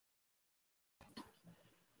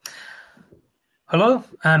Hello,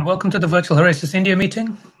 and welcome to the Virtual Horasis India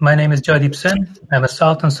meeting. My name is Joydeep. I'm a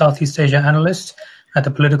South and Southeast Asia analyst at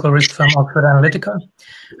the political risk firm Oxford Analytica,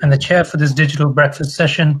 and the chair for this digital breakfast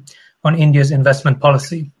session on India's investment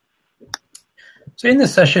policy. So in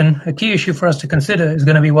this session, a key issue for us to consider is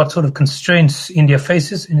going to be what sort of constraints India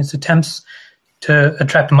faces in its attempts to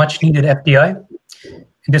attract much-needed FDI. In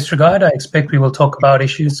this regard, I expect we will talk about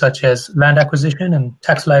issues such as land acquisition and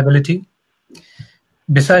tax liability.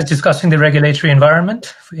 Besides discussing the regulatory environment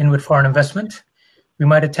for inward foreign investment, we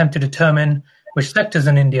might attempt to determine which sectors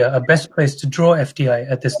in India are best placed to draw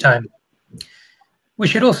FDI at this time. We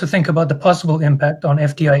should also think about the possible impact on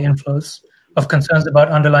FDI inflows of concerns about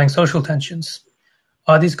underlying social tensions.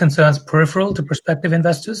 Are these concerns peripheral to prospective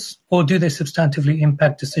investors, or do they substantively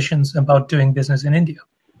impact decisions about doing business in India?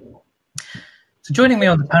 So joining me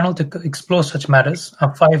on the panel to explore such matters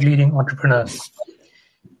are 5 leading entrepreneurs.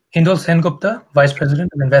 Hindol Sengupta, Vice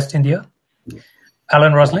President of Invest India.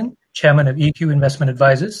 Alan Rosling, Chairman of ECube Investment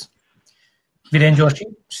Advisors. Viren Joshi,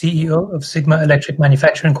 CEO of Sigma Electric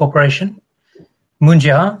Manufacturing Corporation.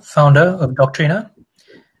 Jerin, founder of Doctrina.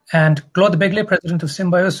 And Claude Beglé, President of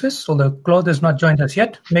SymbioSwiss, although Claude has not joined us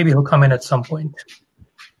yet. Maybe he'll come in at some point.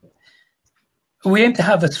 We aim to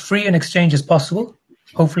have as free an exchange as possible.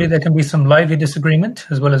 Hopefully there can be some lively disagreement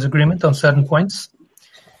as well as agreement on certain points.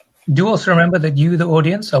 Do also remember that you, the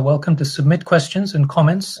audience, are welcome to submit questions and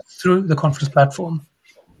comments through the conference platform.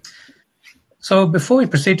 So before we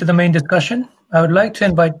proceed to the main discussion, I would like to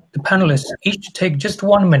invite the panelists each to take just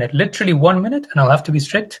 1 minute, literally 1 minute, and I'll have to be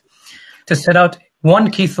strict, to set out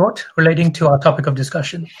one key thought relating to our topic of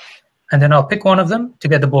discussion. And then I'll pick one of them to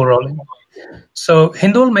get the ball rolling. So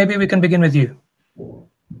Hindol, maybe we can begin with you.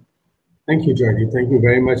 Thank you, Joydeep. Thank you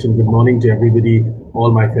very much, and good morning to everybody,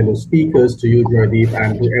 all my fellow speakers, to you, Joydeep,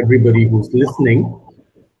 and to everybody who's listening.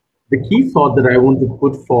 The key thought that I want to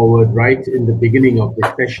put forward right in the beginning of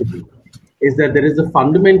this session is that there is a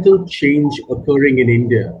fundamental change occurring in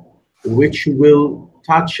India, which will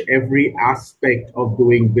touch every aspect of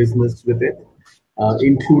doing business with it,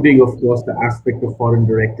 including, of course, the aspect of foreign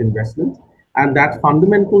direct investment. And that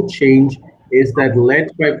fundamental change is that,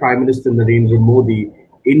 led by Prime Minister Narendra Modi,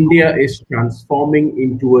 India is transforming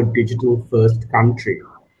into a digital-first country.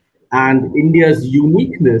 And India's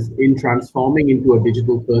uniqueness in transforming into a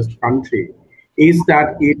digital-first country is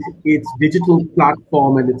that its digital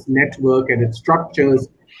platform and its network and its structures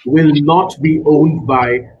will not be owned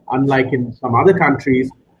by, unlike in some other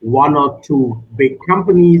countries, 1 or 2 big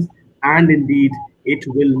companies, and indeed it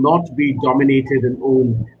will not be dominated and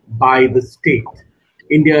owned by the state.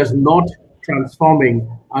 India is not transforming,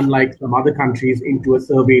 unlike some other countries, into a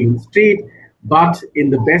surveillance state, but in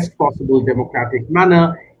the best possible democratic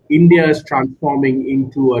manner, India is transforming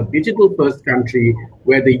into a digital-first country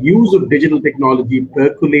where the use of digital technology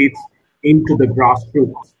percolates into the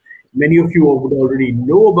grassroots. Many of you would already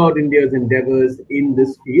know about India's endeavors in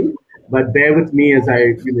this field, but bear with me as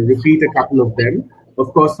I repeat a couple of them.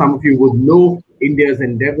 Of course, some of you would know India's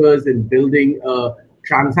endeavors in building a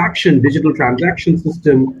digital transaction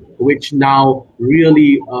system, which now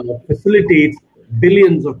really facilitates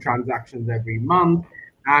billions of transactions every month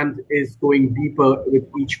and is going deeper with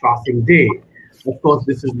each passing day. Of course,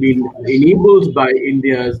 this has been enabled by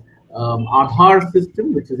India's Aadhaar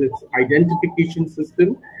system, which is its identification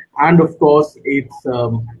system, and of course, its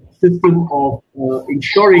system of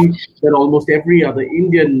ensuring that almost every other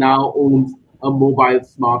Indian now owns a mobile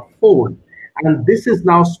smartphone. And this is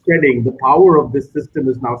now spreading, the power of this system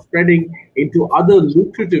is now spreading into other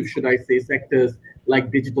lucrative, should I say, sectors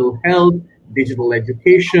like digital health, digital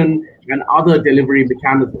education, and other delivery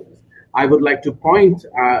mechanisms. I would like to point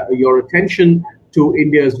your attention to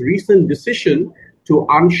India's recent decision to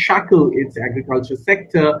unshackle its agriculture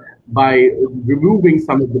sector by removing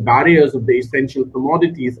some of the barriers of the Essential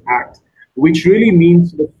Commodities Act, which really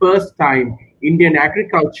means for the first time Indian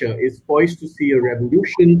agriculture is poised to see a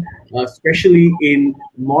revolution, especially in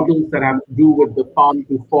models that have to do with the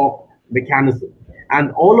farm-to-fork mechanism.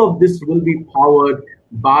 And all of this will be powered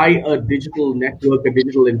by a digital network, a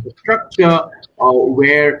digital infrastructure,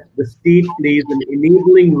 where the state plays an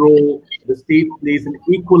enabling role, the state plays an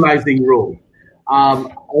equalizing role.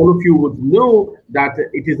 All of you would know that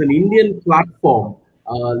it is an Indian platform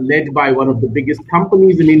led by one of the biggest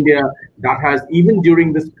companies in India that has, even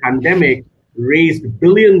during this pandemic, raised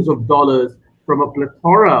billions of dollars from a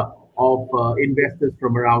plethora of investors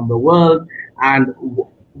from around the world. And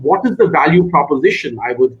what is the value proposition?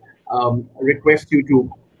 I would request you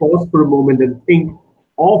to pause for a moment and think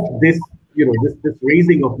of this, this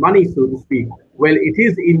raising of money, so to speak. Well, it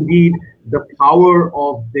is indeed the power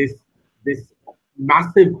of this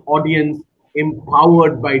massive audience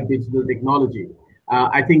empowered by digital technology.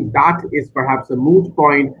 I think that is perhaps a moot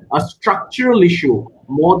point, a structural issue,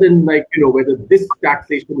 more than whether this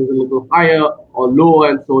taxation is a little higher or lower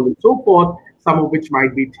and so on and so forth, some of which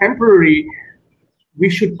might be temporary. We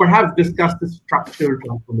should perhaps discuss the structural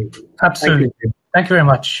transformation. Absolutely. Thank you very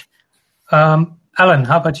much. Alan,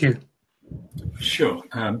 how about you? Sure.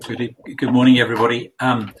 Good morning, everybody.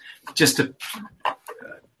 Just to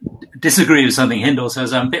disagree with something Hindol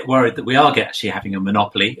says, I'm a bit worried that we are actually having a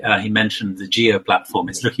monopoly. He mentioned the Geo platform.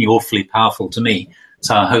 It's looking awfully powerful to me.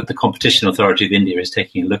 So I hope the Competition Authority of India is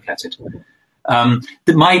taking a look at it.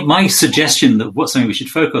 My suggestion that something we should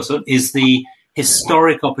focus on is the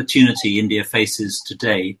historic opportunity India faces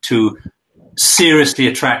today to seriously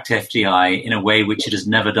attract FDI in a way which it has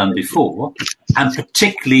never done before, and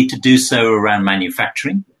particularly to do so around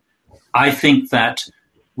manufacturing. I think that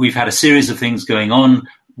we've had a series of things going on,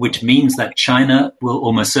 which means that China will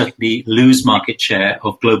almost certainly lose market share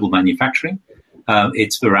of global manufacturing.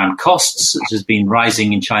 It's around costs, which has been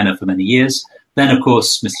rising in China for many years. Then, of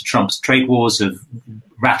course, Mr. Trump's trade wars have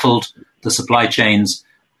rattled the supply chains.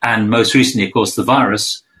 And most recently, of course, the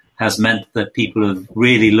virus has meant that people have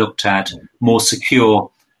really looked at more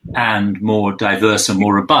secure and more diverse and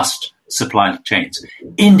more robust supply chains.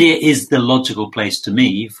 India is the logical place to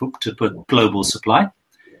me to put global supply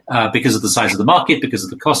because of the size of the market, because of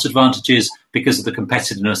the cost advantages, because of the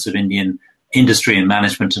competitiveness of Indian industry and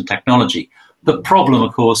management and technology. The problem,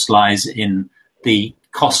 of course, lies in the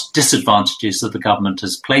cost disadvantages that the government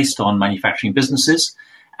has placed on manufacturing businesses.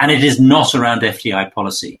 And it is not around FDI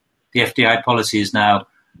policy. The FDI policy is now,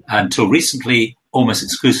 until recently, almost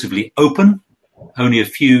exclusively open. Only a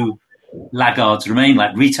few laggards remain,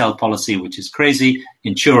 like retail policy, which is crazy,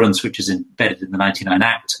 insurance, which is embedded in the 99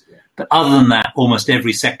 Act. But other than that, almost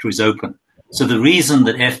every sector is open. So the reason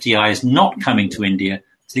that FDI is not coming to India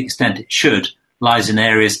to the extent it should lies in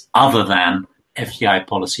areas other than FDI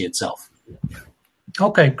policy itself.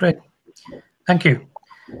 Okay, great. Thank you.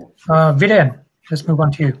 Viren, let's move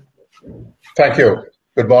on to you. Thank you.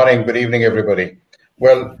 Good morning, good evening, everybody.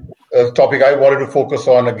 Well, the topic I wanted to focus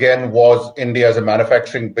on again was India as a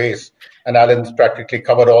manufacturing base, and Alan's practically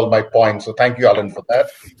covered all my points. So thank you, Alan, for that.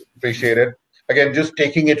 Appreciate it. Again, just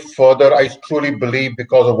taking it further, I truly believe,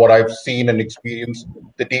 because of what I've seen and experienced,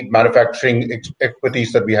 the deep manufacturing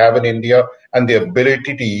expertise that we have in India and the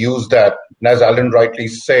ability to use that. And as Alan rightly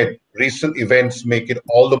said, recent events make it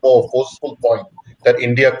all the more forceful point that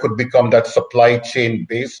India could become that supply chain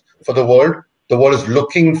base for the world. The world is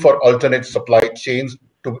looking for alternate supply chains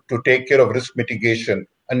to take care of risk mitigation.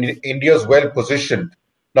 And India is well positioned.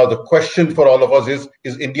 Now, the question for all of us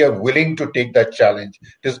is India willing to take that challenge?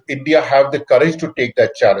 Does India have the courage to take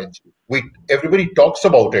that challenge? Everybody talks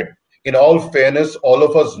about it. In all fairness, all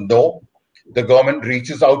of us know the government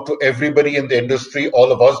reaches out to everybody in the industry. All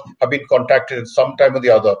of us have been contacted at some time or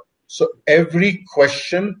the other. So every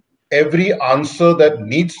question, every answer that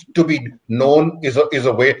needs to be known is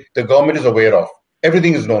a way the government is aware of.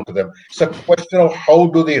 Everything is known to them. It's a question of how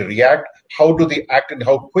do they react, how do they act, and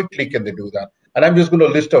how quickly can they do that. And I'm just going to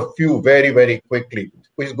list a few very, very quickly,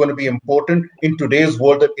 which is going to be important in today's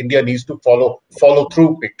world that India needs to follow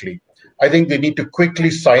through quickly. I think they need to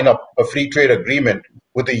quickly sign up a free trade agreement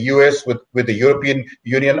with the US, with the European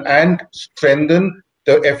Union, and strengthen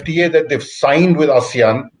the FTA that they've signed with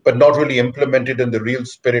ASEAN, but not really implemented in the real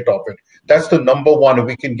spirit of it. That's the number one, and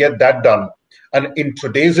we can get that done. And in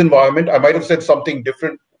today's environment, I might have said something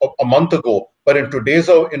different a month ago, but in today's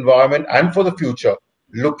environment and for the future,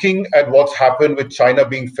 looking at what's happened with China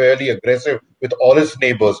being fairly aggressive with all its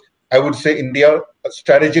neighbors, I would say India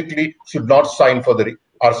strategically should not sign for the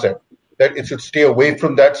RCEP. That it should stay away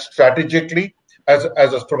from that strategically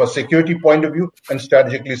from a security point of view, and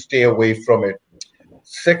strategically stay away from it.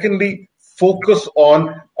 Secondly, focus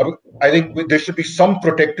on, I think there should be some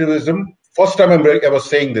protectivism. First time I'm ever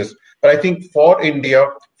saying this, but I think for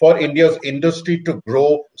India's industry to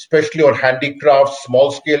grow, especially on handicrafts,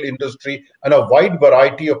 small scale industry, and a wide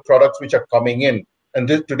variety of products which are coming in. And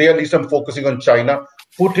today, at least I'm focusing on China,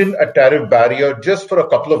 put in a tariff barrier just for a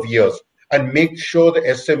couple of years and make sure the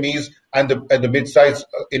SMEs and the mid-sized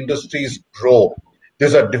industries grow.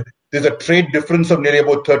 There's a trade difference of nearly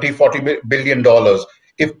about $30-40 billion.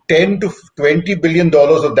 If $10 to $20 billion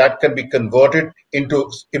of that can be converted into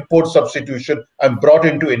import substitution and brought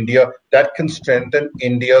into India, that can strengthen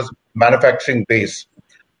India's manufacturing base.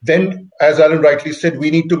 Then, as Alan rightly said,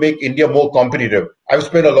 we need to make India more competitive. I've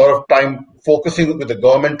spent a lot of time focusing with the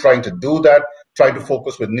government, trying to do that, trying to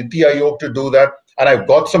focus with Niti Aayog to do that, and I've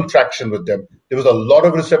got some traction with them. There was a lot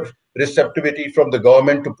of receptivity from the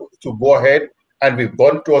government to go ahead and we've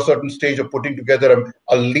gone to a certain stage of putting together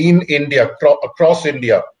a lean India, across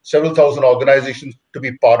India, several thousand organizations to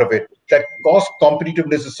be part of it. That cost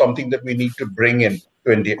competitiveness is something that we need to bring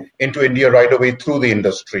into India right away through the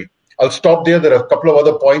industry. I'll stop there. There are a couple of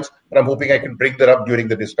other points, and I'm hoping I can bring that up during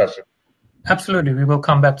the discussion. Absolutely. We will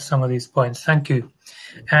come back to some of these points. Thank you.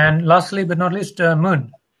 And lastly, but not least,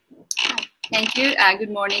 Moon. Thank you. Good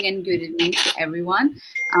morning and good evening to everyone.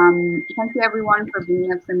 Thank you, everyone, for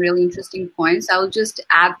bringing up some really interesting points. I'll just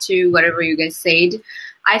add to whatever you guys said.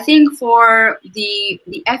 I think for the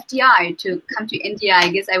FDI to come to India, I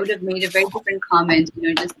guess I would have made a very different comment,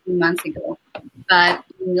 just 3 months ago. But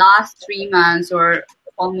in the last 3 months or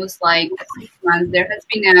almost like 6 months, there has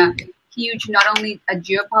been a huge, not only a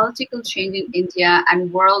geopolitical change in India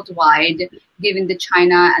and worldwide, given the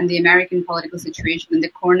China and the American political situation and the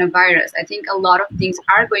coronavirus. I think a lot of things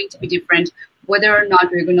are going to be different, whether or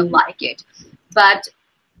not we're going to like it. But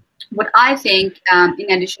what I think,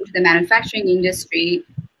 in addition to the manufacturing industry,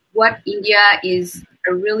 what India is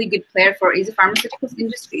a really good player for is the pharmaceuticals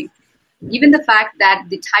industry. Even the fact that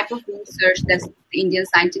the type of research that the Indian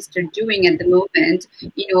scientists are doing at the moment,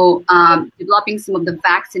 developing some of the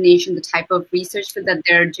vaccination, the type of research that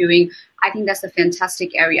they're doing, I think that's a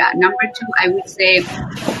fantastic area. Number two, I would say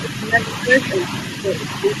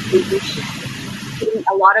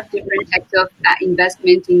a lot of different types of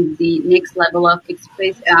investment in the next level of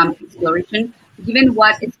exploration. Given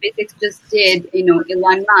what SpaceX just did,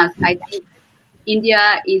 Elon Musk, I think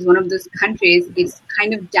India is one of those countries, it's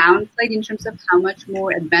kind of downplayed in terms of how much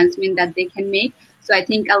more advancement that they can make. So I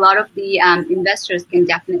think a lot of the investors can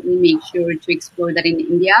definitely make sure to explore that in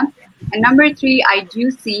India. And number three, I do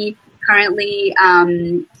see currently,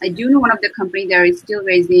 I do know one of the companies there is still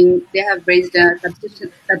raising, they have raised a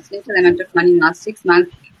substantial amount of money in the last 6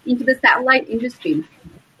 months into the satellite industry,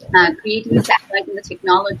 creating the satellite and the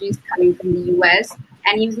technologies coming from the US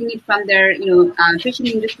and using it from their, fishing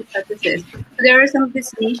industry purposes. So there are some of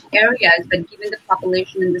these niche areas, but given the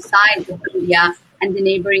population and the size of India and the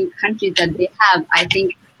neighboring countries that they have, I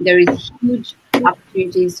think there is huge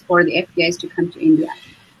opportunities for the FDIs to come to India.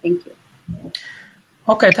 Thank you.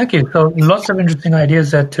 Okay, thank you. So lots of interesting ideas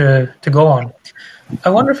that to go on. I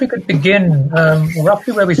wonder if we could begin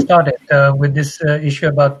roughly where we started with this issue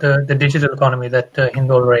about the digital economy that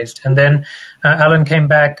Hindol raised. And then Alan came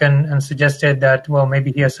back and suggested that, well,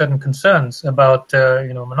 maybe he has certain concerns about,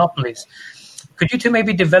 monopolies. Could you two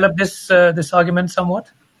maybe develop this argument somewhat?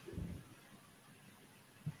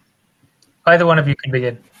 Either one of you can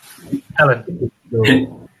begin. Alan.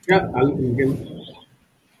 Yeah, Alan can begin.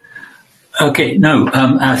 Okay, no,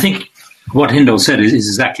 I think what Hindol said is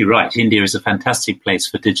exactly right. India is a fantastic place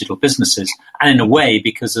for digital businesses. And in a way,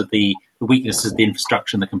 because of the weaknesses of the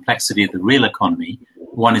infrastructure and the complexity of the real economy,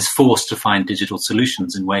 one is forced to find digital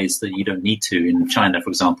solutions in ways that you don't need to in China, for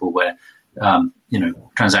example, where,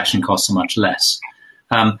 transaction costs are much less.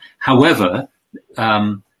 However,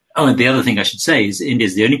 and the other thing I should say is India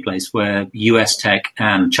is the only place where US tech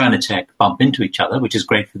and China tech bump into each other, which is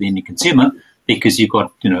great for the Indian consumer because you've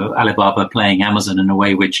got, Alibaba playing Amazon in a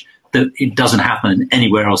way which it doesn't happen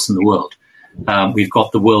anywhere else in the world. We've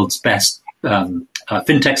got the world's best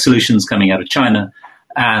fintech solutions coming out of China,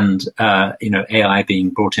 and AI being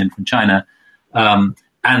brought in from China,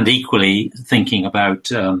 and equally thinking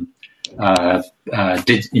about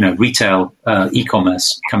retail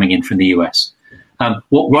e-commerce coming in from the US.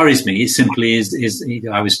 What worries me is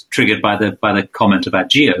I was triggered by the comment about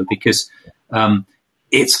geo because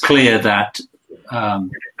it's clear that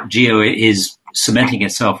geo is cementing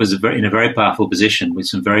itself as in a very powerful position with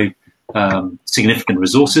some very significant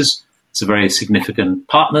resources, some very significant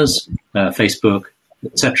partners, Facebook,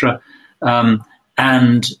 etc.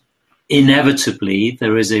 And inevitably,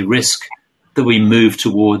 there is a risk that we move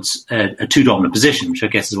towards a two-dominant position, which I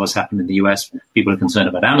guess is what's happened in the US. People are concerned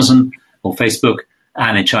about Amazon or Facebook,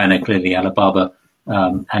 and in China, clearly Alibaba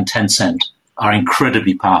and Tencent are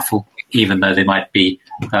incredibly powerful, even though they might be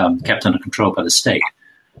kept under control by the state.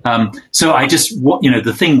 So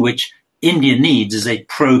the thing which India needs is a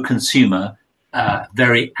pro-consumer,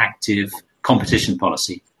 very active competition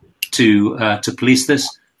policy to police this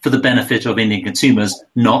for the benefit of Indian consumers,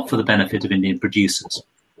 not for the benefit of Indian producers.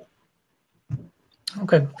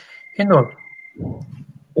 Okay. Hindol.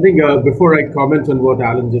 I think before I comment on what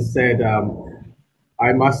Alan just said,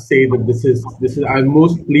 I must say that this is I'm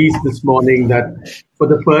most pleased this morning that for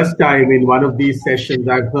the first time in one of these sessions,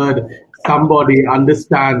 I've heard somebody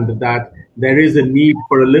understand that there is a need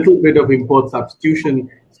for a little bit of import substitution,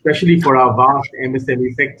 especially for our vast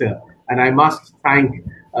MSME sector. And I must thank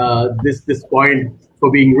this point for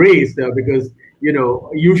being raised because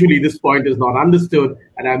usually this point is not understood,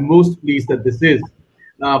 and I'm most pleased that this is.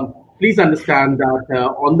 Please understand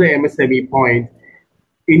that on the MSME point,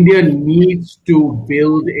 India needs to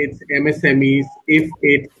build its MSMEs if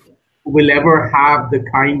it will ever have the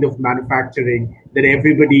kind of manufacturing that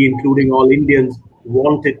everybody, including all Indians,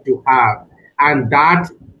 want it to have. And that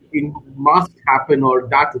must happen, or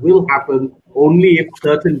that will happen only if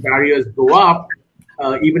certain barriers go up,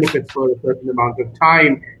 even if it's for a certain amount of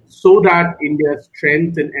time, so that India's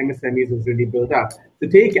strength in MSMEs is really built up. To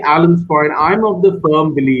take Alan's point, I'm of the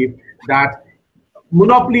firm belief that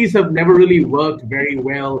monopolies have never really worked very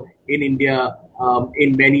well in India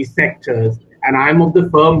in many sectors. And I'm of the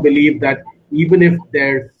firm belief that even if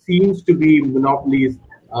there seems to be monopolies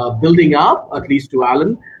building up, at least to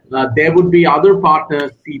Alan, there would be other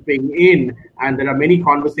partners seeping in. And there are many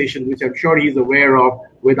conversations, which I'm sure he's aware of,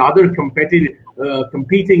 with other competing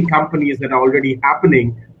companies that are already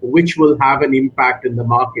happening, which will have an impact in the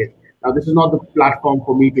market. Now, this is not the platform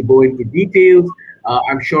for me to go into details.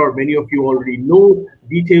 I'm sure many of you already know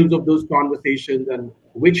details of those conversations and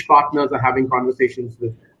which partners are having conversations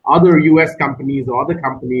with other US companies or other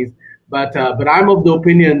companies. But I'm of the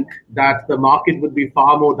opinion that the market would be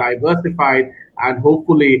far more diversified, and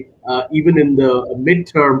hopefully, even in the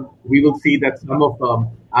midterm, we will see that some of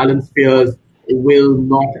Alan's fears will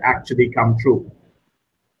not actually come true.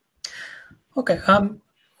 Okay.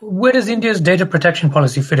 Where does India's data protection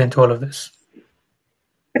policy fit into all of this?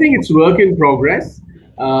 I think it's work in progress,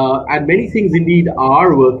 and many things indeed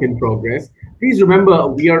are work in progress. Please remember,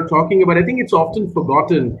 we are talking about, I think it's often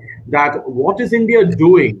forgotten that what is India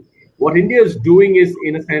doing? What India is doing is,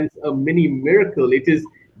 in a sense, a mini miracle. It is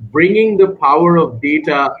bringing the power of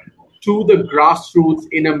data to the grassroots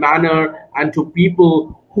in a manner and to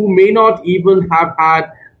people who may not even have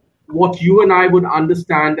had what you and I would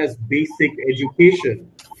understand as basic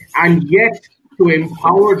education. And yet, to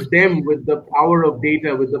empower them with the power of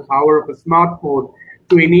data, with the power of a smartphone,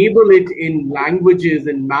 to enable it in languages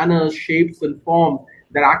and manners, shapes, and forms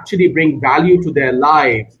that actually bring value to their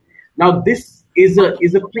lives. Now, this is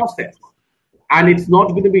a process, and it's not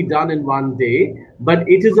going to be done in one day, but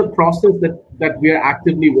it is a process that we are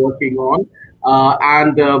actively working on.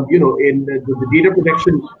 In the data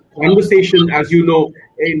protection conversation, as you know,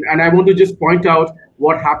 and I want to just point out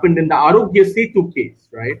what happened in the Arogya Setu case,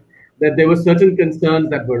 right? That there were certain concerns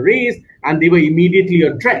that were raised and they were immediately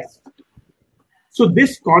addressed. So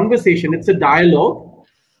this conversation, it's a dialogue,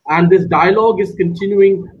 and this dialogue is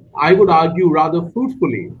continuing, I would argue, rather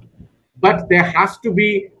fruitfully. But there has to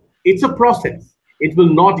be, it's a process. It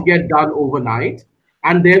will not get done overnight,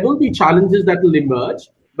 and there will be challenges that will emerge.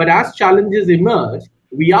 But as challenges emerge,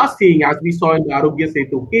 we are seeing, as we saw in the Arogya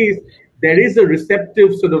Setu case, there is a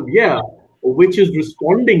receptive sort of ear which is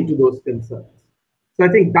responding to those concerns. So I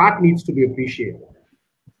think that needs to be appreciated.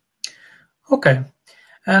 Okay.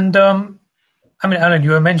 And Alan, you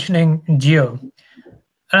were mentioning geo.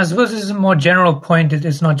 And I suppose this is a more general point.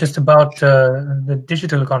 It's not just about the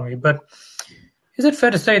digital economy, but is it fair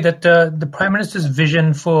to say that the Prime Minister's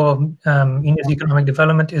vision for India's economic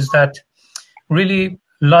development is that really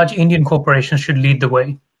large Indian corporations should lead the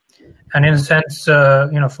way? And in a sense,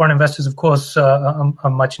 foreign investors, of course, are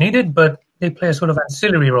much needed, but they play a sort of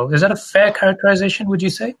ancillary role. Is that a fair characterization, would you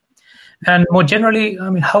say? And more generally,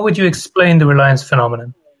 how would you explain the reliance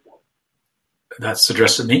phenomenon? That's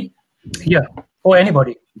addressed at me? Yeah, or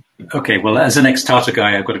anybody. Okay, well, as an ex-Tata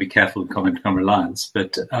guy, I've got to be careful in commenting on reliance.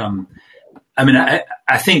 But,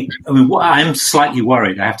 I think I'm slightly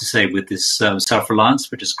worried, I have to say, with this self-reliance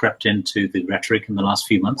which has crept into the rhetoric in the last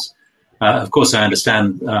few months. Of course, I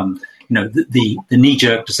understand the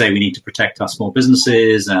knee-jerk to say we need to protect our small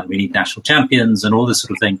businesses and we need national champions and all this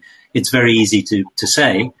sort of thing. It's very easy to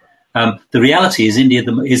say. The reality is India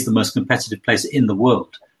is the most competitive place in the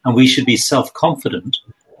world, and we should be self-confident.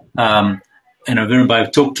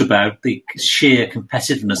 Viren talked about the sheer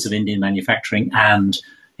competitiveness of Indian manufacturing, and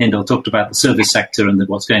Hindol talked about the service sector and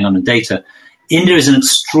what's going on in data. India is an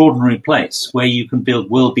extraordinary place where you can build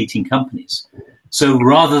world-beating companies. So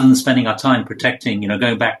rather than spending our time protecting,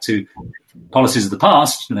 going back to policies of the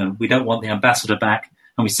past, we don't want the ambassador back,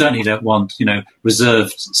 and we certainly don't want,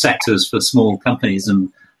 reserved sectors for small companies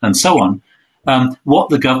and so on. What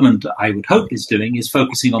the government, I would hope, is doing is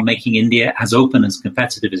focusing on making India as open and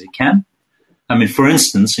competitive as it can. For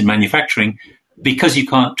instance, in manufacturing, because you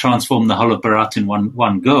can't transform the whole of Bharat in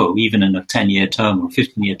one go, even in a 10-year term or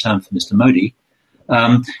 15-year term for Mr. Modi,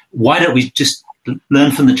 why don't we just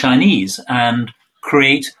learn from the Chinese and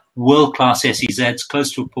create world-class SEZs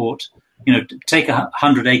close to a port, take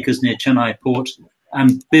 100 acres near Chennai port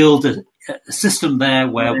and build a system there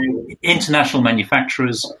where international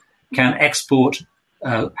manufacturers can export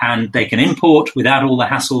and they can import without all the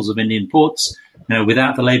hassles of Indian ports,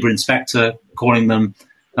 without the labour inspector calling them,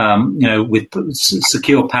 with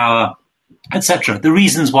secure power, etc. The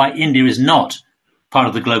reasons why India is not part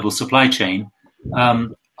of the global supply chain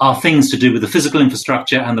are things to do with the physical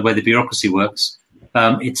infrastructure and the way the bureaucracy works.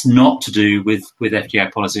 It's not to do with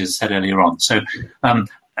FDI policy, as I said earlier on. So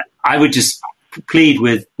I would just plead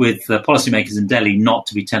with policymakers in Delhi not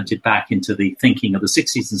to be tempted back into the thinking of the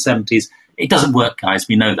 60s and 70s. It doesn't work, guys.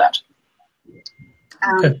 We know that.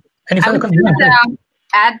 Any further comments?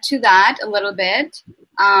 Add to that a little bit.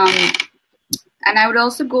 And I would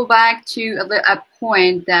also go back to a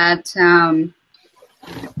point that someone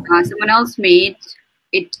else made.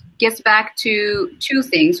 It gets back to two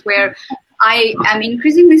things where I am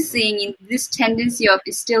increasingly seeing this tendency of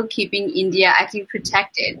still keeping India, I think,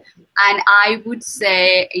 protected. And I would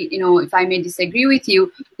say, if I may disagree with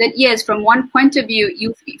you, that yes, from one point of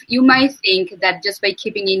view, you might think that just by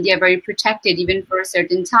keeping India very protected, even for a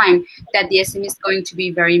certain time, that the SME is going to be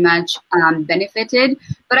very much benefited.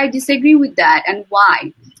 But I disagree with that. And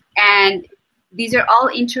why? And these are all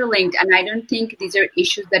interlinked, and I don't think these are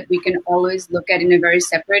issues that we can always look at in a very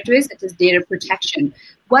separate way, such as data protection.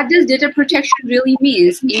 What does data protection really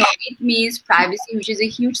mean? It means privacy, which is a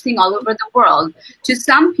huge thing all over the world. To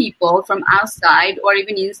some people from outside or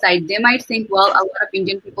even inside, they might think, well, a lot of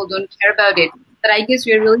Indian people don't care about it. But I guess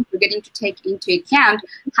we're really forgetting to take into account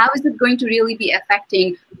how is it going to really be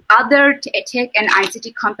affecting other tech and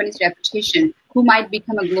ICT companies' reputation who might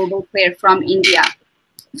become a global player from India.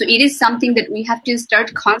 So it is something that we have to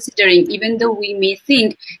start considering, even though we may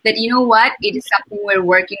think that, it is something we're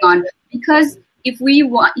working on. Because if you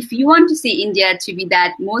want to see India to be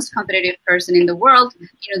that most competitive person in the world,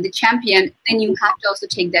 the champion, then you have to also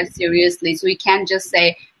take that seriously. So we can't just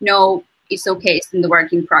say, no, it's okay, it's in the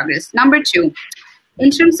work in progress. Number two, in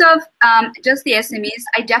terms of just the SMEs,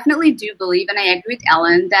 I definitely do believe, and I agree with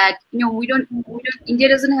Ellen, that India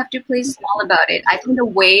doesn't have to play small about it. I think the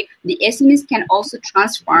way the SMEs can also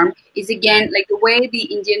transform is, again, like the way the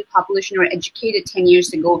Indian population were educated 10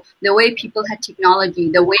 years ago, the way people had technology,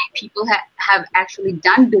 the way people have actually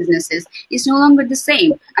done businesses is no longer the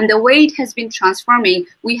same. And the way it has been transforming,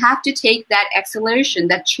 we have to take that acceleration,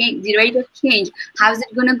 that change, the rate of change. How is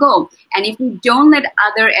it going to go? And if we don't let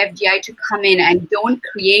other FDI to come in and don't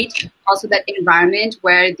create also that environment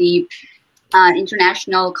where the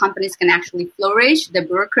international companies can actually flourish, the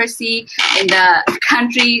bureaucracy in the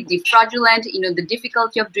country, the fraudulent, the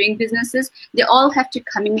difficulty of doing businesses, they all have to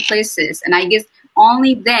come in places. And I guess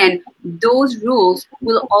only then those rules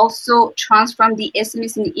will also transform the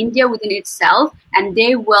SMEs in India within itself, and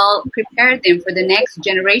they will prepare them for the next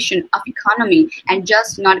generation of economy and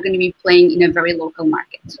just not going to be playing in a very local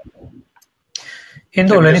market.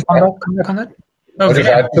 Hindol, any comment on that? No, just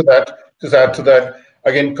add to that.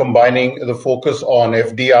 Again, combining the focus on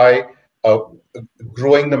FDI,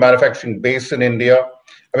 growing the manufacturing base in India.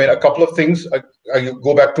 I mean, a couple of things. I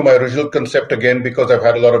go back to my original concept again, because I've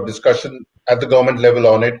had a lot of discussion at the government level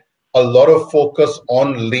on it. A lot of focus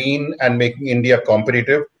on lean and making India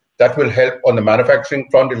competitive. That will help on the manufacturing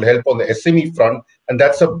front. It will help on the SME front. And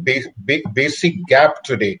that's a basic gap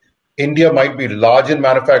today. India might be large in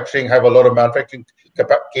manufacturing, have a lot of manufacturing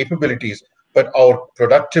capabilities, but our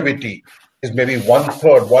productivity is maybe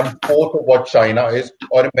 1/3, 1/4 of what China is,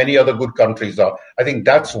 or many other good countries are. I think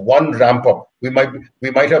that's one ramp up. We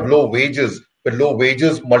might have low wages, but low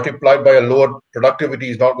wages multiplied by a lower productivity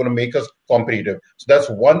is not going to make us competitive. So that's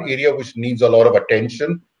one area which needs a lot of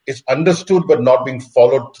attention. It's understood but not being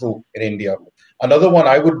followed through in India. Another one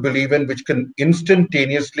I would believe in, which can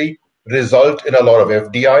instantaneously result in a lot of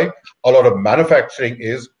FDI, a lot of manufacturing,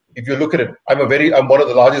 is, if you look at it, I'm one of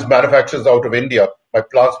the largest manufacturers out of India. My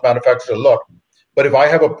plants manufacture a lot. But if I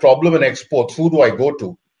have a problem in exports, who do I go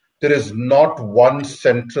to? There is not one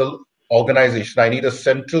central organization. I need a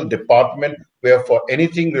central department where for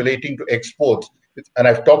anything relating to exports, and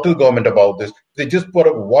I've talked to the government about this, they just put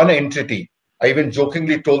up one entity. I even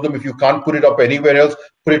jokingly told them, if you can't put it up anywhere else,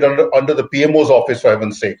 put it under the PMO's office, for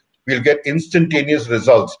heaven's sake. We'll get instantaneous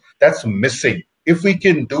results. That's missing. If we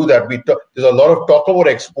can do that, there's a lot of talk about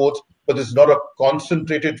exports, but there's not a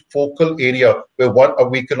concentrated focal area where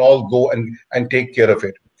we can all go and take care of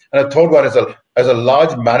it. And a third one is, as a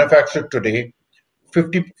large manufacturer today,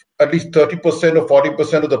 at least 30% or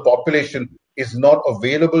 40% of the population is not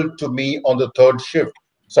available to me on the third shift.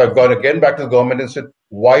 So I've gone again back to the government and said,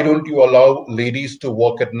 why don't you allow ladies to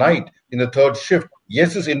work at night in the third shift?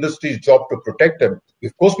 Yes, it's industry's job to protect them.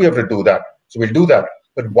 Of course, we have to do that. So we'll do that.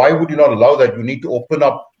 But why would you not allow that? You need to open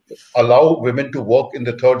up, allow women to work in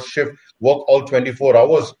the third shift, work all 24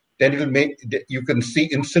 hours. then you can see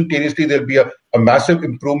instantaneously there'll be a massive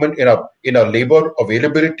improvement in our labor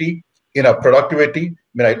availability, in our productivity. I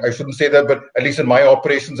mean, I shouldn't say that, but at least in my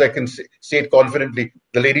operations, I can say it confidently.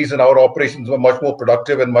 The ladies in our operations were much more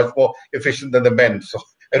productive and much more efficient than the men. So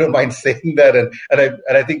I don't mind saying that, and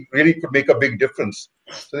I think really could make a big difference.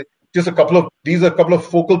 So just these are a couple of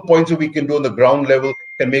focal points that we can do on the ground level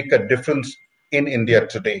can make a difference in India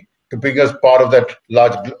today to bring us part of that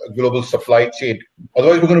large global supply chain.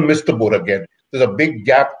 Otherwise, we're going to miss the boat again. There's a big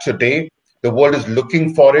gap today. The world is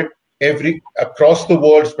looking for it. Across the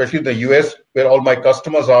world, especially the US, where all my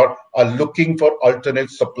customers are looking for alternate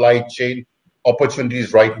supply chain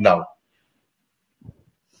opportunities right now.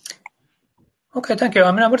 Okay, thank you.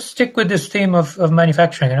 I mean, I want to stick with this theme of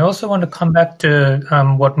manufacturing, and I also want to come back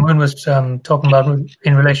to what Moon was talking about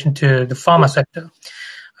in relation to the pharma sector.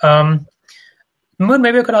 Moon,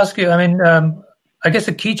 maybe I could ask you, I mean, I guess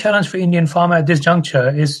the key challenge for Indian pharma at this juncture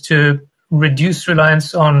is to reduce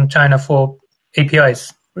reliance on China for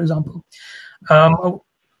APIs, for example.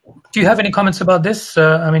 Do you have any comments about this?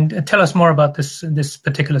 I mean, tell us more about this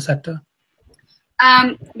particular sector.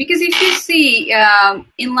 Because if you see,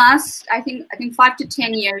 in last, I think 5 to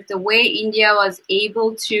 10 years, the way India was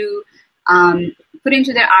able to put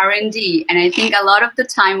into their R&D, and I think a lot of the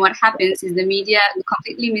time what happens is the media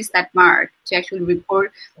completely miss that mark to actually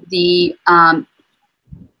report the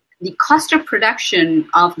cost of production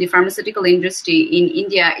of the pharmaceutical industry in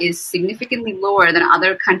India is significantly lower than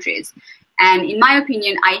other countries. And in my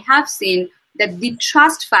opinion, I have seen that the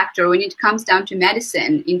trust factor when it comes down to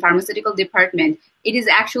medicine in pharmaceutical department, it is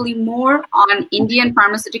actually more on Indian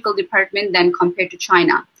pharmaceutical department than compared to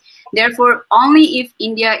China. Therefore, only if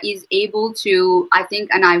India is able to, I think,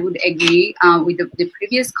 and I would agree with the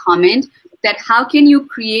previous comment, that how can you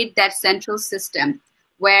create that central system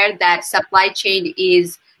where that supply chain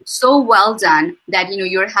is so well done that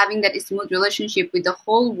you're having that smooth relationship with the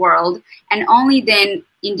whole world, and only then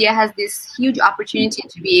India has this huge opportunity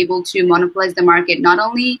to be able to monopolize the market, not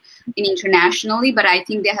only internationally, but I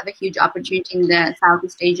think they have a huge opportunity in the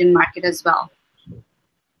Southeast Asian market as well.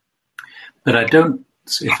 But I don't,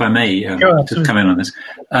 if I may, just come in on this,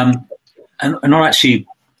 and not actually,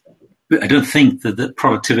 I don't think that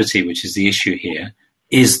productivity, which is the issue here,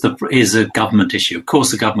 is a government issue. Of course,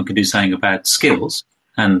 the government can do something about skills,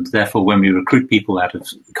 and therefore, when we recruit people out of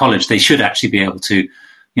college, they should actually be able to,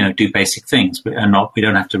 do basic things, and we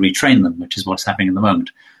don't have to retrain them, which is what's happening at the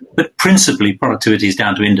moment. But principally, productivity is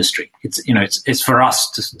down to industry. It's for us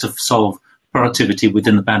to solve productivity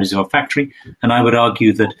within the boundaries of our factory, and I would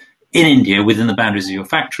argue that in India, within the boundaries of your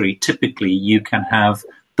factory, typically you can have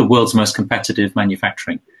the world's most competitive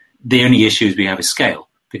manufacturing. The only issues we have is scale,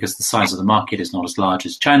 because the size of the market is not as large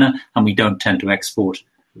as China, and we don't tend to export,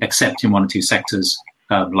 except in one or two sectors,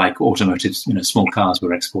 like automotive, small cars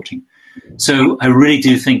we're exporting. So I really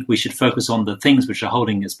do think we should focus on the things which are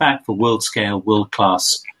holding us back for world-scale,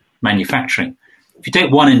 world-class manufacturing. If you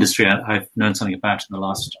take one industry I've known something about in the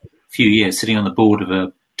last few years, sitting on the board of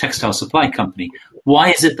a textile supply company, why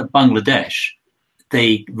is it that Bangladesh,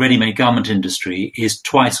 the ready-made garment industry, is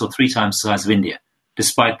twice or 3 times the size of India,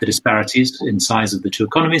 despite the disparities in size of the two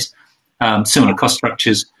economies, similar cost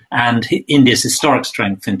structures, and India's historic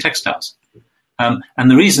strength in textiles? And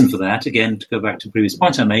the reason for that, again, to go back to the previous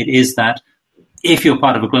point I made, is that if you're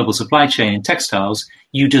part of a global supply chain in textiles,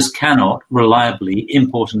 you just cannot reliably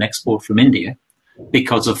import and export from India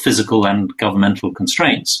because of physical and governmental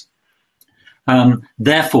constraints.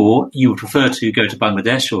 Therefore, you would prefer to go to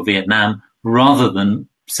Bangladesh or Vietnam rather than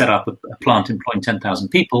set up a plant employing 10,000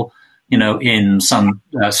 people, in some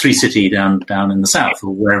Sri City down in the south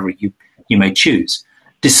or wherever you may choose,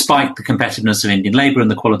 despite the competitiveness of Indian labor and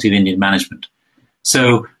the quality of Indian management.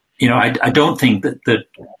 So, I don't think that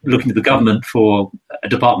looking to the government for a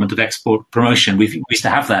Department of Export Promotion, we used to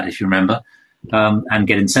have that, if you remember, and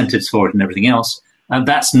get incentives for it and everything else. And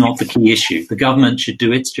that's not the key issue. The government should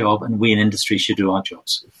do its job, and we in industry should do our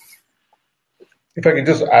jobs. If I can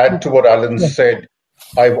just add to what Alan said,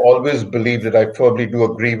 I've always believed that I firmly do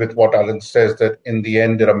agree with what Alan says, that in the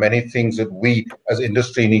end, there are many things that we as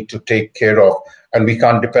industry need to take care of, and we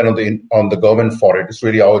can't depend on the government for it. It's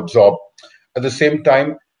really our job. At the same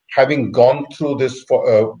time, having gone through this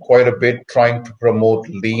for quite a bit, trying to promote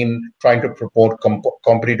lean, trying to promote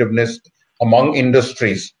competitiveness among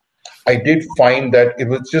industries, I did find that it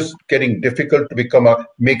was just getting difficult to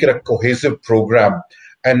make it a cohesive program.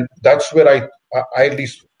 And that's where I at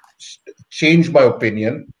least changed my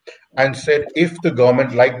opinion and said, if the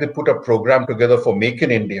government, like they put a program together for Make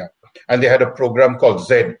in India, and they had a program called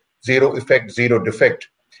Z, Zero Effect, Zero Defect.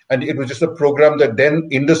 And it was just a program that then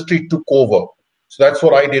industry took over. So that's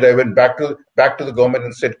what I did. I went back to the government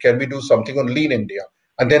and said, can we do something on Lean India?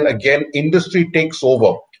 And then again, industry takes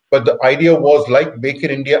over. But the idea was like Make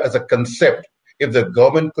in India as a concept. If the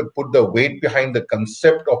government could put the weight behind the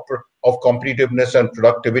concept of competitiveness and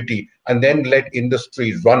productivity, and then let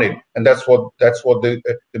industry run it, and that's what the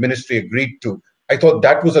ministry agreed to. I thought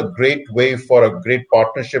that was a great way for a great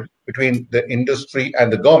partnership between the industry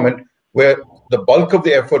and the government, where the bulk of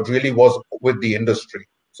the effort really was with the industry.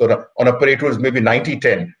 So on a Pareto, it was maybe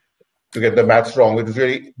 90-10. To get the maths wrong, it was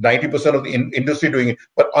really 90% of the industry doing it,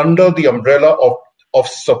 but under the umbrella of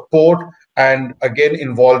support, and again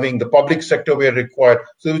involving the public sector where required.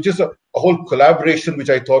 So it was just a whole collaboration, which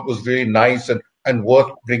I thought was really nice and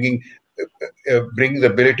worth bringing the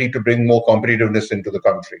ability to bring more competitiveness into the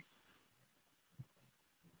country.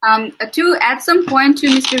 To add some point to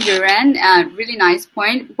Mr. Viren, really nice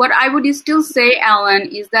point. What I would still say, Alan,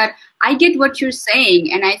 is that I get what you're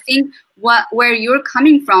saying, and I think where you're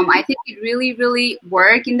coming from, I think it really, really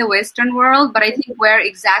work in the Western world, but I think where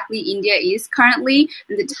exactly India is currently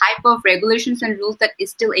and the type of regulations and rules that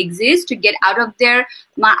still exist to get out of there,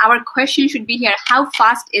 our question should be here, how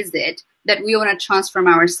fast is it that we want to transform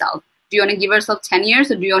ourselves? Do you want to give ourselves 10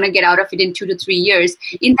 years or do you want to get out of it in 2 to 3 years?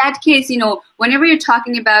 In that case, whenever you're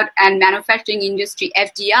talking about a manufacturing industry,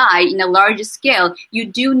 FDI, in a larger scale, you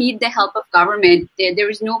do need the help of government. There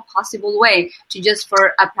is no possible way to just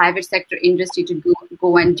for a private sector industry to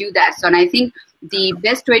go and do that. So, and I think the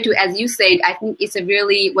best way to, as you said, I think it's a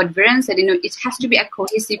really, what Viren said, it has to be a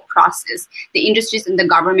cohesive process. The industries and the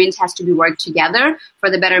government has to be worked together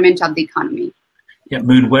for the betterment of the economy. Yeah,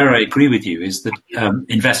 Moon, where I agree with you is that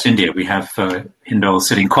Invest India, we have Hindol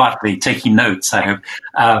sitting quietly taking notes, I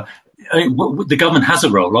hope. The government has a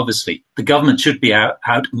role, obviously. The government should be out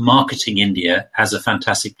marketing India as a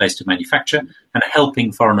fantastic place to manufacture and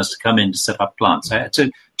helping foreigners to come in to set up plants. I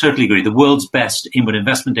totally agree. The world's best inward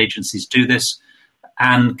investment agencies do this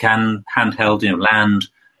and can handheld, land,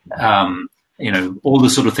 all the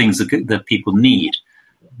sort of things that people need.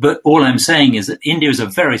 But all I'm saying is that India is a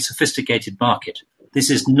very sophisticated market. This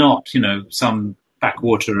is not, some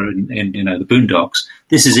backwater in the boondocks.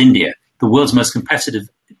 This is India, the world's most competitive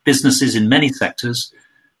businesses in many sectors.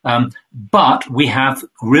 But we have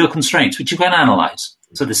real constraints, which you can analyze.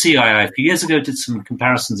 So the CII a few years ago did some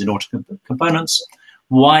comparisons in auto components.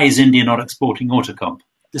 Why is India not exporting auto comp?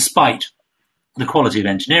 Despite the quality of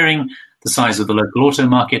engineering, the size of the local auto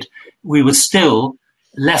market, we were still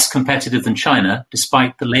less competitive than China,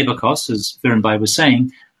 despite the labor costs, as Viren was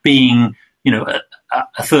saying, being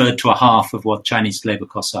a third to a half of what Chinese labor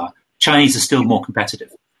costs are. Chinese are still more competitive.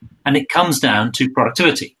 And it comes down to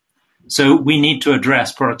productivity. So we need to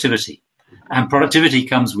address productivity. And productivity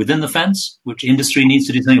comes within the fence, which industry needs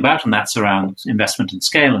to do something about, and that's around investment in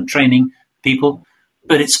scale and training people.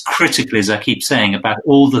 But it's critically, as I keep saying, about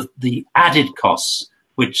all the added costs,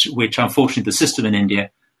 which unfortunately the system in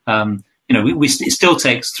India, it still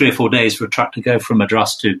takes 3 or 4 days for a truck to go from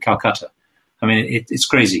Madras to Calcutta. I mean, it's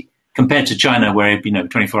crazy compared to China, where it'd be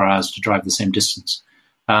 24 hours to drive the same distance.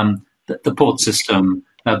 The port system,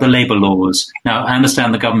 the labor laws. Now, I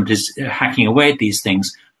understand the government is hacking away at these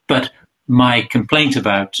things, but my complaint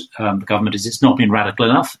about the government is it's not been radical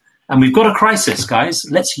enough. And we've got a crisis, guys.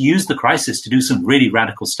 Let's use the crisis to do some really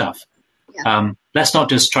radical stuff. Yeah. Let's not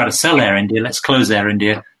just try to sell Air India. Let's close Air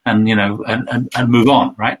India and move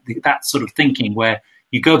on, right? That sort of thinking where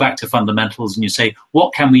you go back to fundamentals and you say,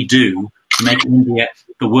 what can we do to make India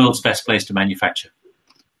the world's best place to manufacture?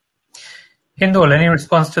 Hindol, any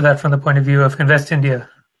response to that from the point of view of Invest India?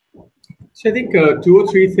 So I think 2 or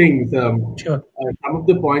 3 things. Sure. Some of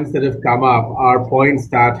the points that have come up are points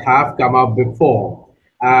that have come up before.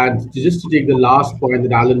 And just to take the last point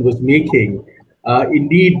that Alan was making,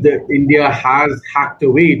 indeed, India has hacked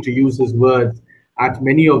away, to use his words, at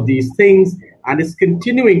many of these things and is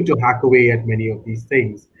continuing to hack away at many of these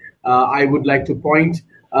things. I would like to point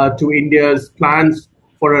to India's plans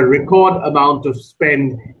for a record amount of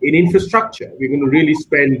spend in infrastructure. We're going to really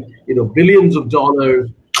spend, billions of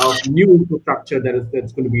dollars of new infrastructure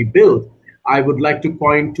that's going to be built. I would like to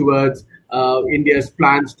point towards India's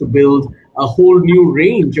plans to build a whole new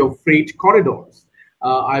range of freight corridors.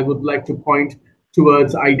 I would like to point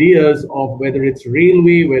towards ideas of whether it's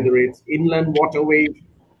railway, whether it's inland waterways,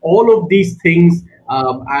 all of these things.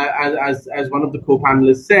 As one of the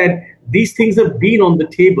co-panelists said, these things have been on the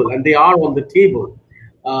table and they are on the table.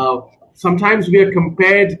 Sometimes we are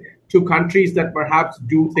compared to countries that perhaps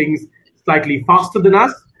do things slightly faster than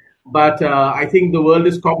us, but I think the world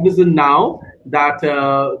is cognizant now that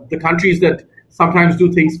the countries that sometimes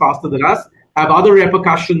do things faster than us have other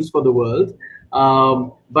repercussions for the world.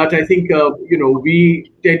 But I think,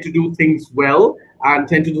 we tend to do things well and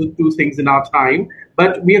tend to do things in our time.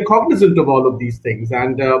 But we are cognizant of all of these things.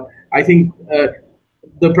 And I think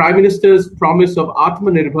the Prime Minister's promise of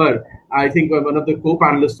Atmanirbhar, I think one of the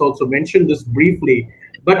co-panelists also mentioned this briefly,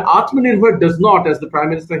 but Atmanirbhar does not, as the Prime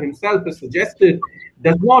Minister himself has suggested,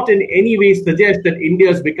 does not in any way suggest that India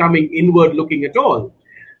is becoming inward-looking at all.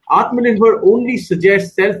 Atmanirbhar only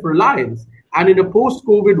suggests self-reliance. And in a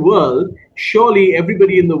post-COVID world, surely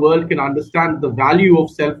everybody in the world can understand the value of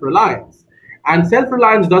self-reliance. And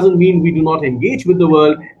self-reliance doesn't mean we do not engage with the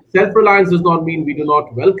world. Self-reliance does not mean we do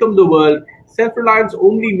not welcome the world. Self-reliance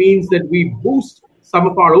only means that we boost some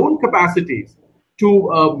of our own capacities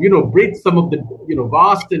to, bridge some of the,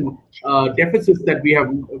 vast and deficits that we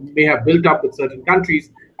may have built up with certain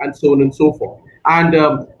countries, and so on and so forth. And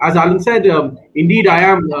as Alan said, indeed, I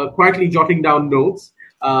am quietly jotting down notes,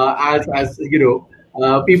 as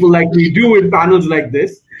people like me do in panels like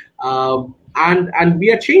this. And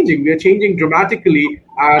we are changing. We are changing dramatically,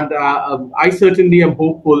 and I certainly am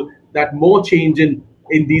hopeful that more change in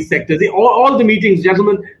these sectors. All the meetings,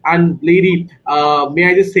 gentlemen and lady,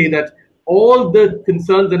 may I just say that all the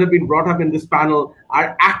concerns that have been brought up in this panel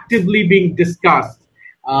are actively being discussed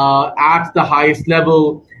at the highest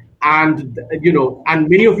level. And, and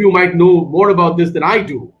many of you might know more about this than I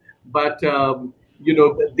do, but,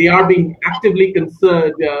 they are being actively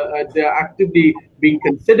concerned, they're actively being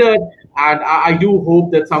considered. And I do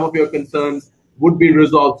hope that some of your concerns would be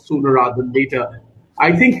resolved sooner rather than later.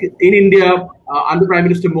 I think in India, under Prime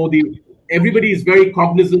Minister Modi, everybody is very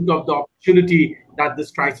cognizant of the opportunity that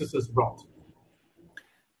this crisis has brought.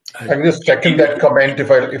 I can just second that comment,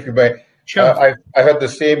 if you may. Sure. I had the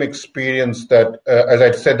same experience that, as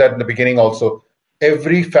I said that in the beginning also,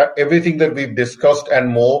 everything that we've discussed and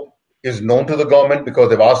more is known to the government because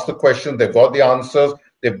they've asked the question, they've got the answers,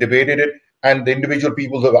 they've debated it, and the individual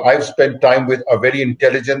people that I've spent time with are very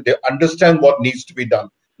intelligent. They understand what needs to be done.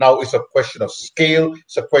 Now it's a question of scale,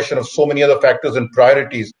 it's a question of so many other factors and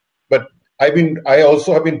priorities. But I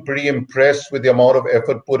also have been pretty impressed with the amount of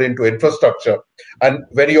effort put into infrastructure. And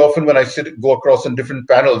very often when I go across in different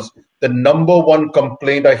panels, the number one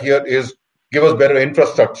complaint I hear is, give us better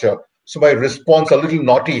infrastructure. So my response, a little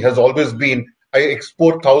naughty, has always been, I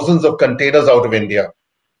export thousands of containers out of India.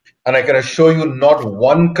 And I can assure you not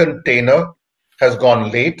one container has gone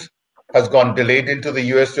late, has gone delayed into the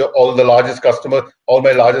US. All my largest customers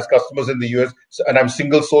in the US, and I'm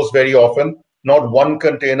single source very often. Not one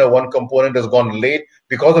container, one component has gone late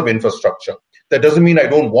because of infrastructure. That doesn't mean I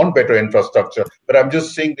don't want better infrastructure, but I'm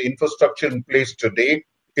just saying the infrastructure in place today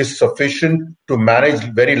is sufficient to manage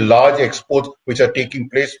very large exports which are taking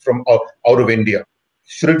place from out of India.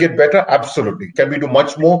 Should it get better? Absolutely. Can we do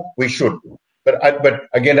much more? We should. But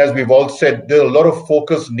again, as we've all said, there's a lot of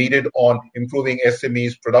focus needed on improving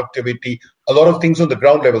SMEs, productivity, a lot of things on the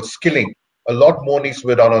ground level, skilling. A lot more needs to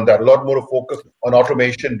be done on that. A lot more focus on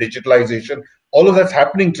automation, digitalization. All of that's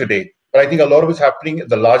happening today. But I think a lot of it's happening in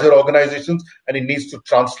the larger organizations, and it needs to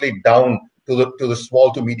translate down to the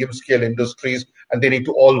small to medium scale industries, and they need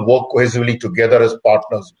to all work cohesively together as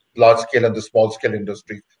partners, large scale and the small scale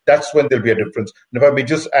industries. That's when there'll be a difference. And if I may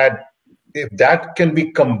just add, if that can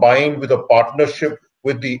be combined with a partnership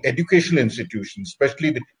with the educational institutions, especially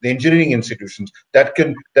the engineering institutions, that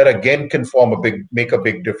again can make a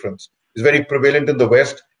big difference. It's very prevalent in the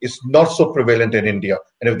West. It's not so prevalent in India.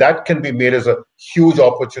 And if that can be made as a huge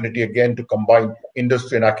opportunity again to combine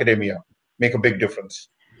industry and academia, make a big difference.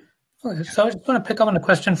 Okay, so I just want to pick up on a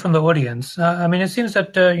question from the audience. It seems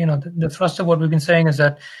that the thrust of what we've been saying is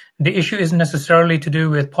that the issue isn't necessarily to do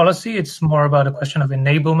with policy. It's more about a question of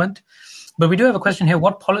enablement. But we do have a question here.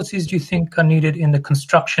 What policies do you think are needed in the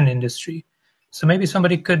construction industry? So maybe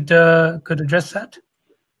somebody could address that.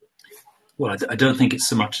 Well, I don't think it's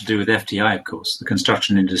so much to do with FDI, of course. The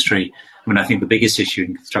construction industry, I think the biggest issue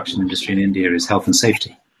in the construction industry in India is health and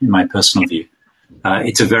safety, in my personal view.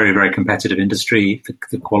 It's a very, very competitive industry.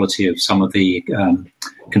 The quality of some of the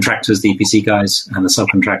contractors, the EPC guys and the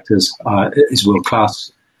subcontractors is world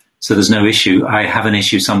class. So there's no issue. I have an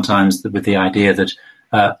issue sometimes with the idea that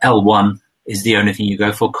L1 is the only thing you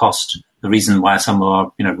go for, cost. The reason why some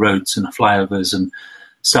of our roads and flyovers and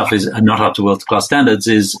stuff are not up to world-class standards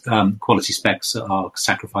is quality specs are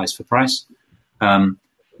sacrificed for price.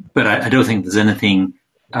 But I don't think there's anything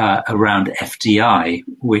around FDI,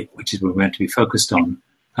 which is what we're going to be focused on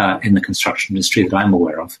in the construction industry that I'm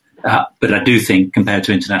aware of. But I do think, compared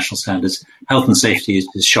to international standards, health and safety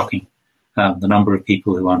is shocking. The number of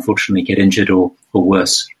people who unfortunately get injured or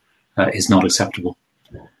worse is not acceptable.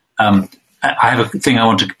 I have a thing I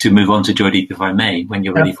want to move on to, Joydeep, if I may, when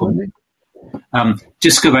you're ready for it.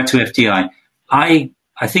 Just go back to FDI. I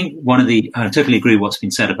think I totally agree with what's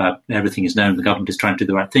been said about everything is known, the government is trying to do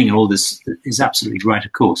the right thing, and all this is absolutely right,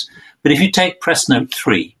 of course. But if you take Press Note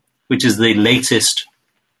 3, which is the latest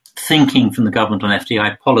thinking from the government on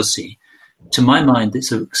FDI policy, to my mind,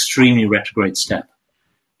 it's an extremely retrograde step.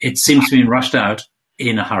 It seems to be rushed out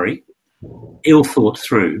in a hurry, ill thought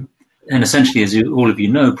through, and essentially, as all of you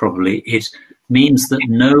know probably, it means that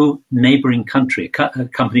no neighboring country, a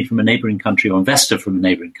company from a neighboring country or investor from a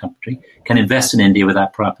neighboring country can invest in India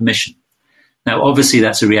without prior permission. Now, obviously,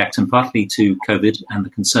 that's a reaction partly to COVID and the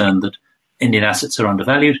concern that Indian assets are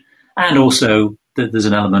undervalued, and also that there's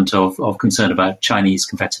an element of concern about Chinese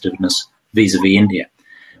competitiveness vis-a-vis India.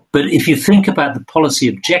 But if you think about the policy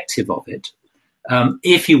objective of it,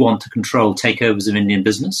 if you want to control takeovers of Indian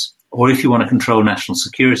business, or if you want to control national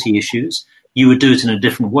security issues, you would do it in a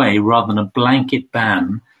different way rather than a blanket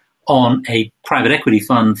ban on a private equity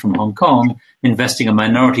fund from Hong Kong investing a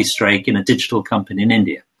minority stake in a digital company in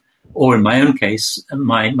India. Or in my own case,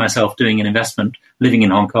 myself doing an investment, living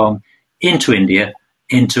in Hong Kong, into India,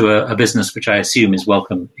 into a business which I assume is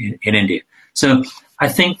welcome in India. So I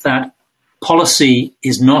think that policy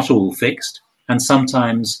is not all fixed, and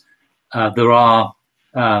sometimes there are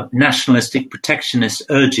nationalistic protectionist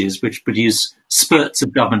urges which produce spurts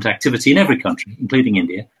of government activity in every country, including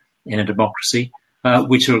India, in a democracy,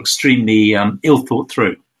 which are extremely ill thought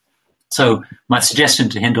through. So my suggestion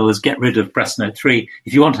to Hindol is get rid of Press Note 3.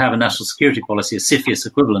 If you want to have a national security policy, a CFIUS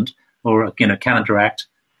equivalent, or a Canada Act,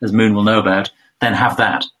 as Moon will know about, then have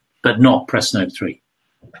that, but not Press Note 3.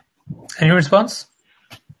 Any response?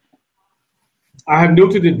 I have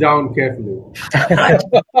noted it down carefully.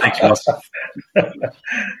 Thank you, Ross.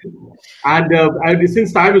 And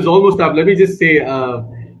since time is almost up, let me just say,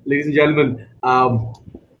 ladies and gentlemen,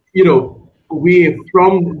 we,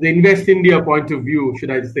 from the Invest India point of view, should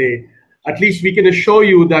I say, at least we can assure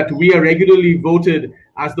you that we are regularly voted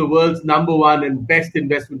as the world's #1 and best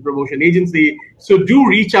investment promotion agency. So do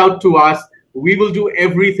reach out to us. We will do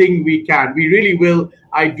everything we can. We really will.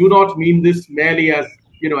 I do not mean this merely as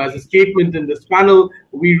a statement in this panel.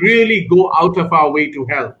 We really go out of our way to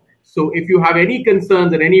help. So if you have any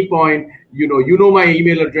concerns at any point, you know my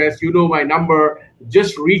email address, you know my number,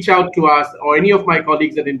 just reach out to us or any of my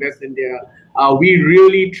colleagues at Invest India. We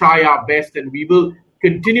really try our best, and we will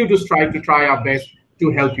continue to strive to try our best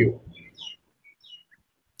to help you.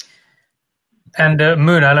 And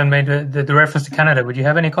Moon, Alan made the reference to Canada. Would you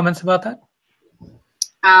have any comments about that?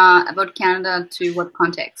 About Canada, to what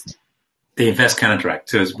context? The Invest Canada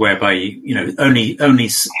Act is whereby only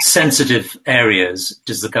sensitive areas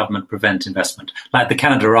does the government prevent investment, like the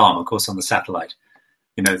Canada arm, of course, on the satellite.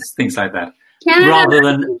 Things like that, Canada, rather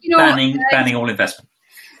than banning all investment.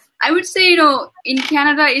 I would say, in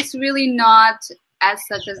Canada, it's really not as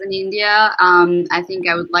such as in India. I think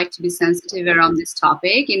I would like to be sensitive around this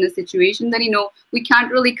topic in a situation that, we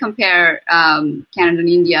can't really compare Canada and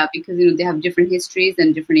India because, they have different histories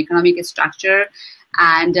and different economic structure.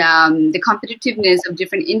 And the competitiveness of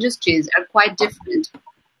different industries are quite different.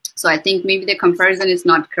 So I think maybe the comparison is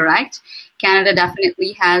not correct. Canada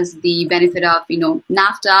definitely has the benefit of,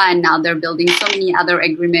 NAFTA, and now they're building so many other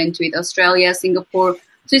agreements with Australia, Singapore.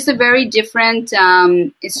 So it's a very different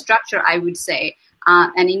structure, I would say.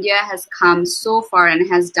 And India has come so far and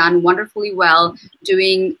has done wonderfully well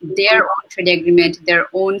doing their own trade agreement, their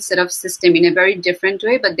own set of system in a very different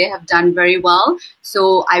way, but they have done very well.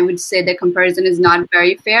 So I would say the comparison is not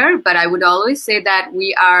very fair, but I would always say that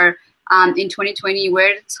we are in 2020,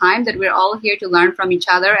 we're at a time that we're all here to learn from each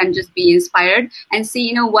other and just be inspired and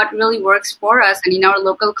see, what really works for us and in our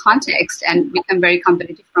local context and become very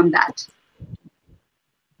competitive from that.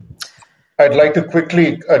 I'd like to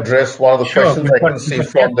quickly address one of the questions I can see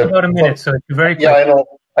from the... About a minute, so it's very quick. Yeah, I know.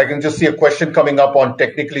 I can just see a question coming up on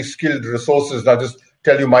technically skilled resources. I'll just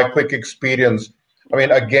tell you my quick experience. I mean,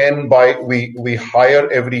 again, we hire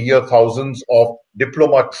every year thousands of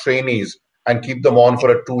diploma trainees and keep them on for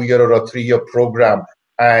a 2-year or a 3-year program,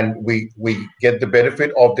 and we get the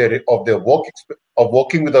benefit of their work of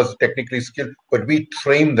working with us technically skilled, but we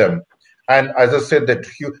train them. And as I said, that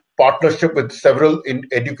partnership with several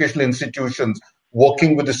educational institutions,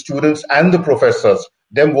 working with the students and the professors,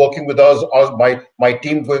 them working with us, my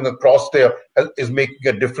team going across there is making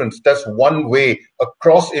a difference. That's one way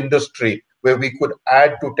across industry where we could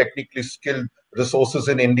add to technically skilled resources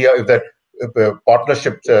in India if that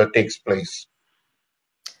partnership takes place.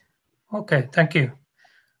 Okay, thank you.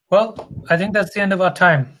 Well, I think that's the end of our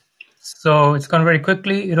time. So it's gone very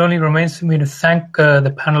quickly. It only remains for me to thank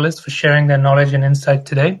the panelists for sharing their knowledge and insight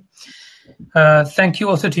today. Thank you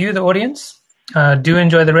also to you, the audience. Do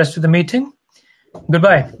enjoy the rest of the meeting.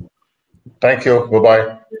 Goodbye. Thank you.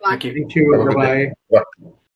 Bye-bye. Thank you. Thank you. Bye-bye. Bye.